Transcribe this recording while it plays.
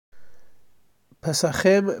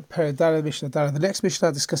Pesachim, Peredala, Mishnah Dara. The next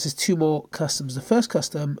Mishnah discusses two more customs. The first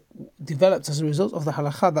custom developed as a result of the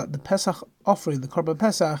halakha that the Pesach offering, the Korban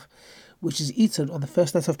Pesach, which is eaten on the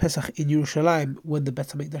first night of Pesach in Yerushalayim when the Bet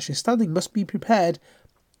HaMikdash is standing, must be prepared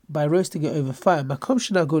by roasting it over fire. Makom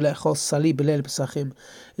shenagu le'echol sali b'leil Pesachim,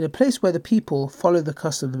 in a place where the people follow the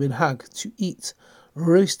custom, the minhag, to eat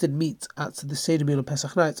roasted meat at the Seder meal on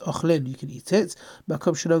Pesach night. Ochlin, you can eat it.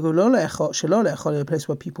 Makom shenagu lo le'echol, in a place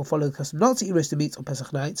where people follow the custom not to eat roasted meat on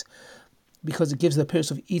Pesach night, because it gives the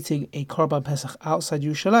appearance of eating a Korban Pesach outside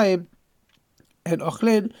Yerushalayim. And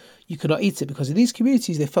Ochlin, you cannot eat it, because in these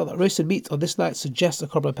communities they felt that roasted meat on this night suggests a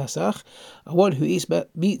Korban Pesach, and one who eats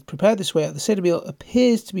meat prepared this way at the Seder meal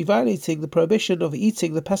appears to be violating the prohibition of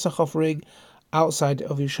eating the Pesach offering outside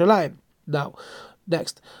of Yerushalayim. Now,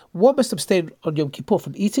 next, one must abstain on Yom Kippur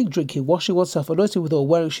from eating, drinking, washing oneself, anointing with oil,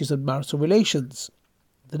 wearing shoes, and marital relations.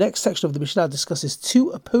 The next section of the Mishnah discusses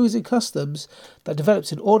two opposing customs that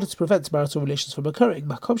developed in order to prevent marital relations from occurring.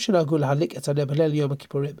 In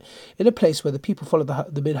a place where the people follow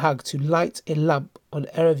the minhag to light a lamp on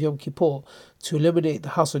Erev Yom Kippur to illuminate the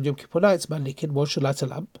house on Yom Kippur nights, one should light a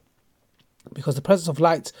lamp, because the presence of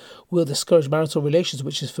light will discourage marital relations,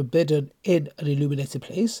 which is forbidden in an illuminated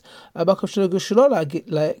place. And in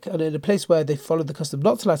a place where they follow the custom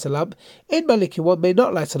not to light a lamp, in Malikin one may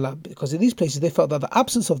not light a lamp, because in these places they felt that the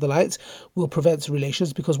absence of the light will prevent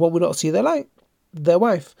relations, because one will not see their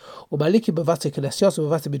wife. And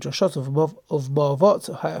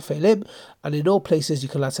in all places you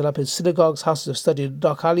can light a lamp in synagogues, houses of study, and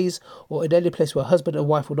dark alleys, or in any place where husband and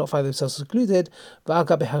wife will not find themselves secluded,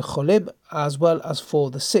 as well as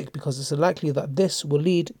for the sick, because it's unlikely that this will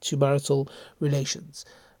lead to marital relations.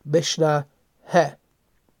 Mishnah He.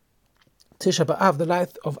 Tisha B'Av, the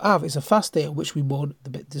 9th of Av, is a fast day on which we mourn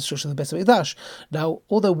the destruction of the Bet HaMikdash. Now,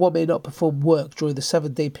 although one may not perform work during the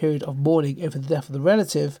 7-day period of mourning over the death of the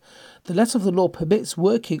relative, the letter of the law permits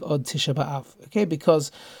working on Tisha B'Av,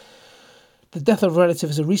 because the death of a relative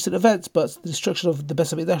is a recent event, but the destruction of the Bet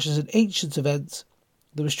HaMikdash is an ancient event.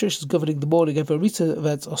 The restrictions governing the mourning over a recent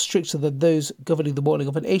event are stricter than those governing the mourning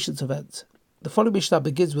of an ancient event. The following Mishnah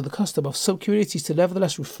begins with the custom of some communities to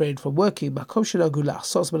nevertheless refrain from working. In a place where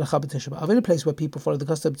people follow the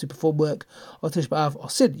custom to perform work on Tisha B'Av or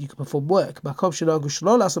sin, you can perform work. In a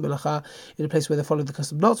place where they follow the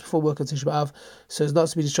custom not to perform work on Tisha B'Av, so as not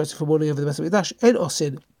to be distracted from mourning over the Bet HaMikdash, and or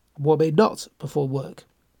sin, one may not perform work.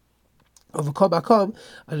 And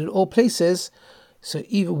in all places, so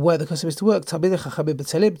even where the custom is to work,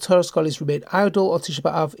 Torah scholars remain idle on Tisha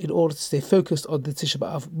B'Av in order to stay focused on the Tisha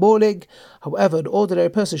B'Av mourning. However, an ordinary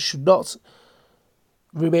person should not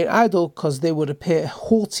remain idle, because they would appear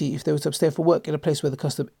haughty if they were to abstain from work in a place where the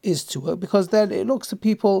custom is to work, because then it looks to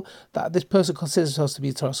people that this person considers himself to be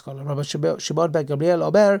a Torah scholar. Rabbi Shimon ben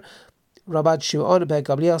Gamliel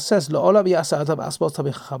says,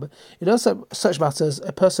 in such matters,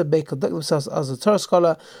 a person may conduct themselves as a Torah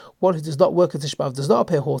scholar. One who does not work at Tisha B'Av does not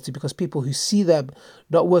appear haughty, because people who see them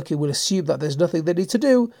not working will assume that there's nothing they need to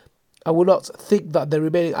do, and will not think that they're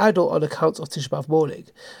remaining idle on account of Tisha B'Av mourning.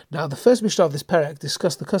 Now, the first Mishnah of this parak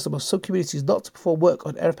discussed the custom of some communities not to perform work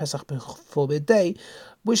on Erev Pesach before midday,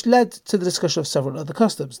 which led to the discussion of several other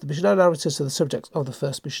customs. The Mishnah now returns to the subject of the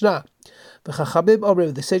first Mishnah. The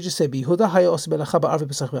sages say, in Yehuda,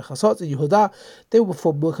 they will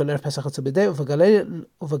perform work on Erev Pesach until midday. But in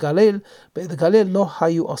the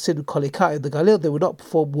Galil, they will not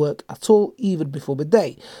perform work at all, even before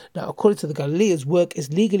midday. Now, according to the Galileans, work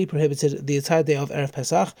is legally prohibited the entire day of Erev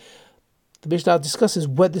Pesach. The Mishnah discusses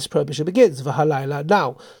when this prohibition begins.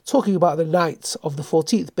 Now, talking about the night of the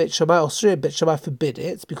 14th, Bet Shammai Osir and Bet Shammai forbid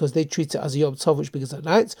it, because they treat it as a Yom Tov, which begins at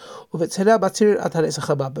night. But Bet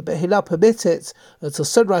Hillel permit it until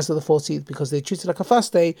sunrise on the 14th, because they treat it like a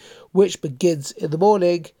fast day, which begins in the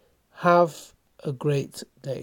morning. Have a great day.